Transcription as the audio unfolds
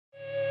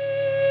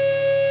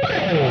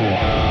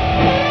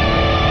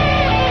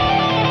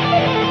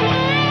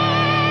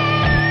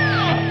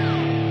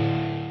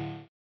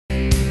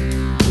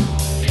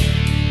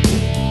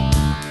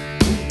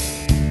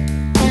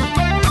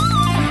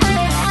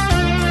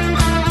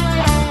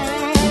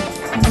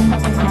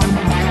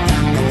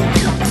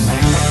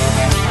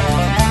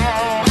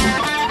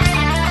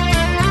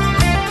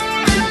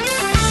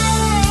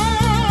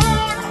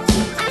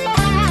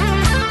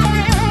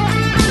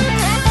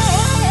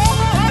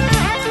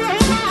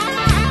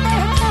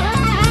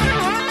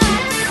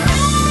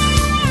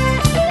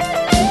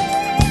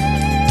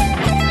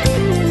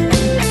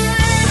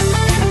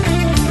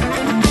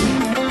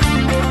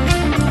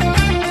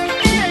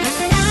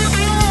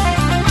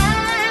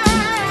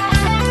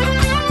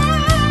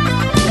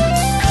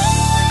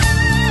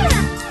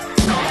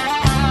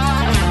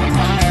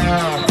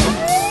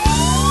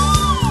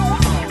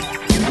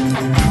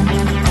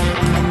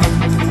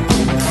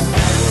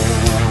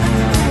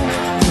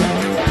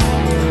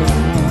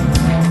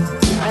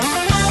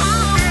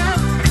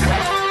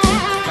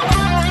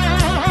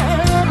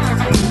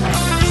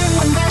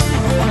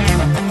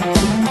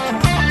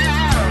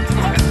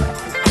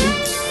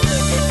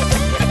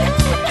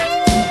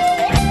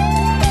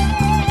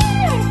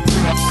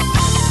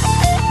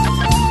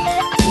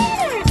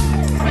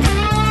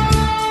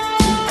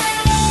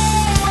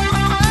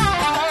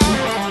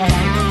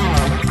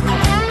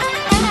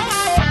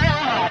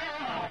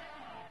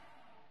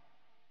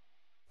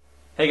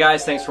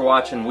guys, thanks for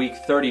watching week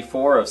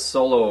 34 of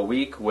Solo a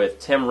Week with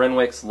Tim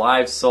Renwick's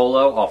live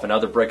solo off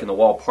Another Brick in the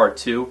Wall Part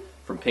 2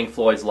 from Pink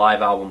Floyd's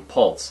live album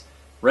Pulse.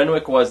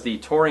 Renwick was the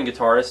touring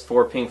guitarist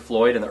for Pink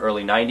Floyd in the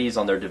early 90s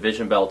on their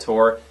Division Bell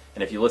tour,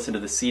 and if you listen to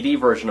the CD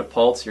version of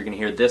Pulse, you're going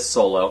to hear this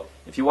solo.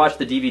 If you watch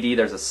the DVD,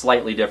 there's a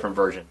slightly different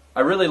version. I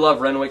really love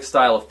Renwick's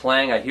style of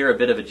playing. I hear a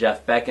bit of a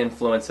Jeff Beck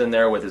influence in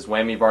there with his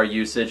whammy bar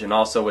usage and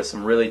also with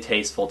some really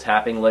tasteful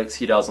tapping licks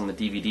he does on the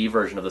DVD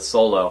version of the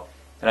solo.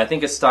 And I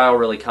think his style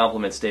really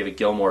complements David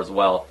Gilmour as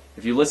well.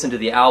 If you listen to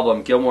the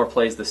album, Gilmour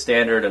plays the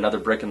standard Another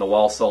Brick in the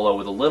Wall solo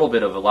with a little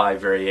bit of a live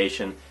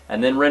variation,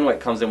 and then Renwick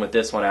comes in with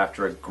this one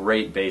after a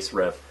great bass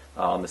riff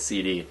on the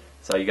CD.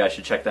 So you guys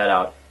should check that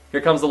out.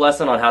 Here comes the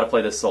lesson on how to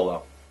play this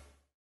solo.